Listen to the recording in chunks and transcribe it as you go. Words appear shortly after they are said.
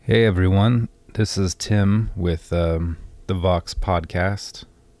Hey everyone, this is Tim with the Vox podcast.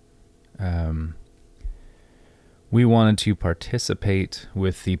 We wanted to participate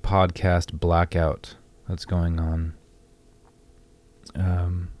with the podcast blackout that's going on.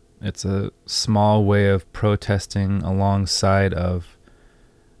 It's a small way of protesting alongside of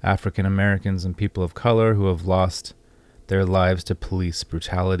African Americans and people of color who have lost their lives to police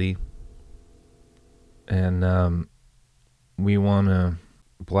brutality. And we want to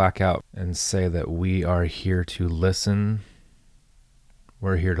black out and say that we are here to listen,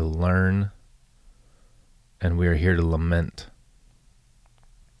 we're here to learn, and we are here to lament.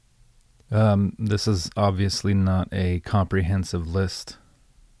 This is obviously not a comprehensive list,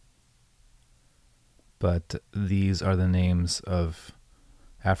 but these are the names of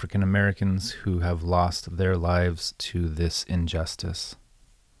African Americans who have lost their lives to this injustice.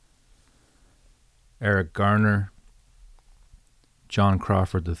 Eric Garner, John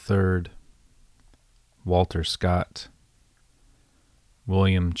Crawford III, Walter Scott,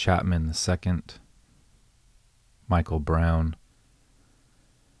 William Chapman II, Michael Brown,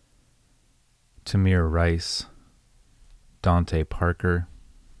 Tamir Rice, Dante Parker,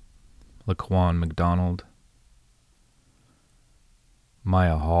 Laquan McDonald,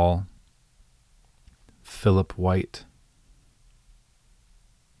 Maya Hall, Philip White,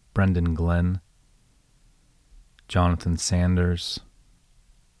 Brendan Glenn, Jonathan Sanders,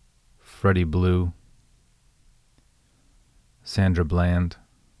 Freddie Blue, Sandra Bland,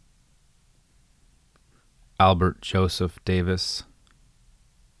 Albert Joseph Davis,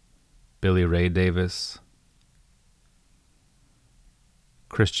 Billy Ray Davis,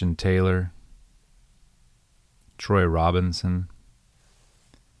 Christian Taylor, Troy Robinson,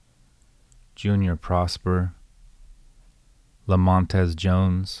 Junior Prosper, Lamontez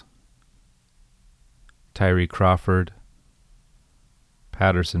Jones, Tyree Crawford,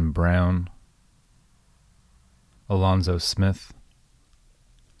 Patterson Brown, Alonzo Smith,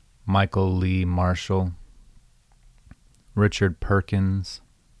 Michael Lee Marshall, Richard Perkins,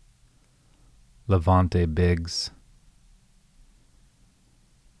 Levante Biggs,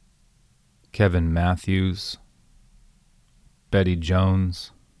 Kevin Matthews, Betty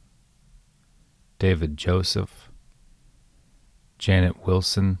Jones, David Joseph, Janet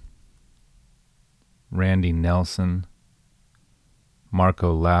Wilson, Randy Nelson,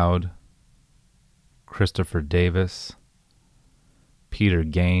 Marco Loud, Christopher Davis, Peter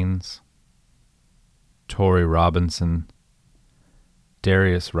Gaines, Tori Robinson,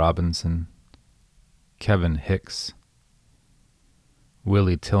 Darius Robinson, Kevin Hicks,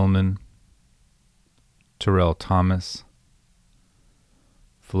 Willie Tillman, Terrell Thomas,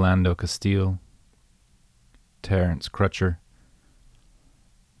 Philando Castile, Terrence Crutcher,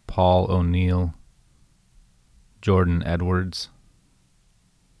 Paul O'Neill, Jordan Edwards,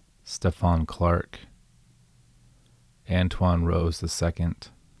 Stephon Clark, Antoine Rose II,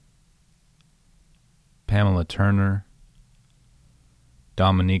 Pamela Turner,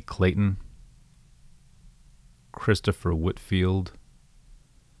 Dominique Clayton, Christopher Whitfield,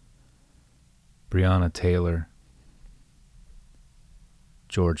 Breonna Taylor,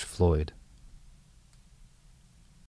 George Floyd.